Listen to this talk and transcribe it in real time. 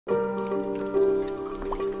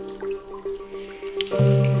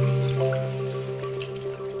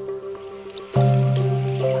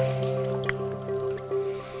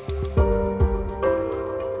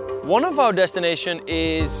One of our destinations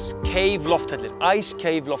is Cave Lofthellir, Ice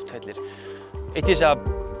Cave Lofthellir. It is a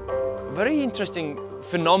very interesting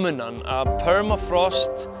phenomenon, a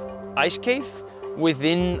permafrost ice cave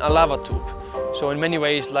within a lava tube. So in many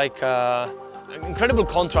ways like an incredible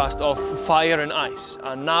contrast of fire and ice.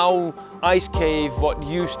 And now ice cave what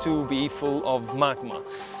used to be full of magma.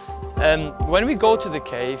 When we go to the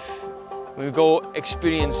cave, we go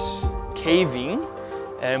experience caving.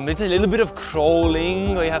 It's a little bit of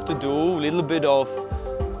crawling you have to do, a little bit of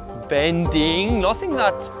bending, nothing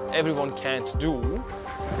that everyone can't do.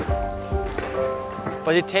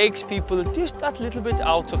 But it takes people just that little bit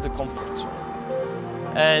out of the comfort zone.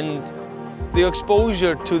 And the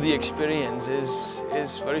exposure to the experience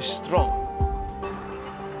is very strong.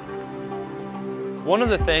 One of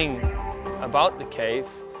the things about the cave,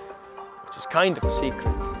 which is kind of a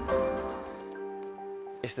secret,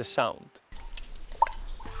 is the sound.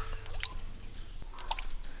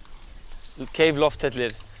 Cave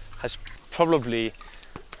Lofthellir has probably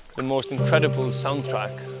the most incredible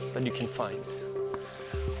soundtrack that you can find.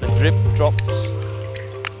 The drip drops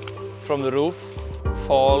from the roof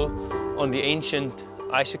fall on the ancient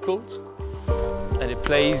icicles, and it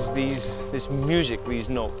plays this music, these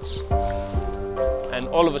notes. And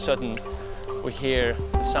all of a sudden we hear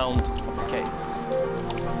the sound of the cave.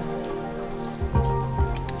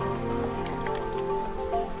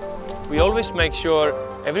 We always make sure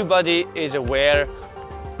everybody is aware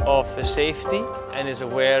of the safety and is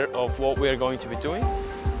aware of what we are going to be doing.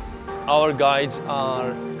 Our guides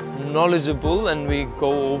are knowledgeable and we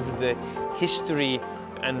go over the history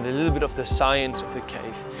and a little bit of the science of the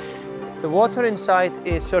cave. The water inside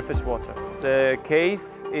is surface water. The cave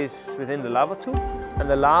is within the lava tube and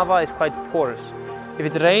the lava is quite porous. If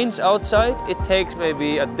it rains outside, it takes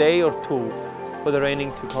maybe a day or two for the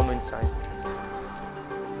raining to come inside.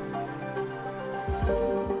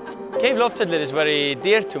 Cave Lofthellir is very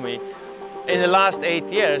dear to me. In the last 8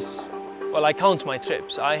 years, well, I count my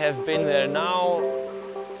trips. I have been there now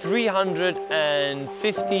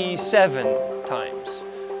 357 times.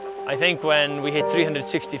 I think when we hit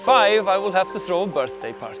 365, I will have to throw a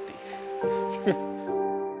birthday party.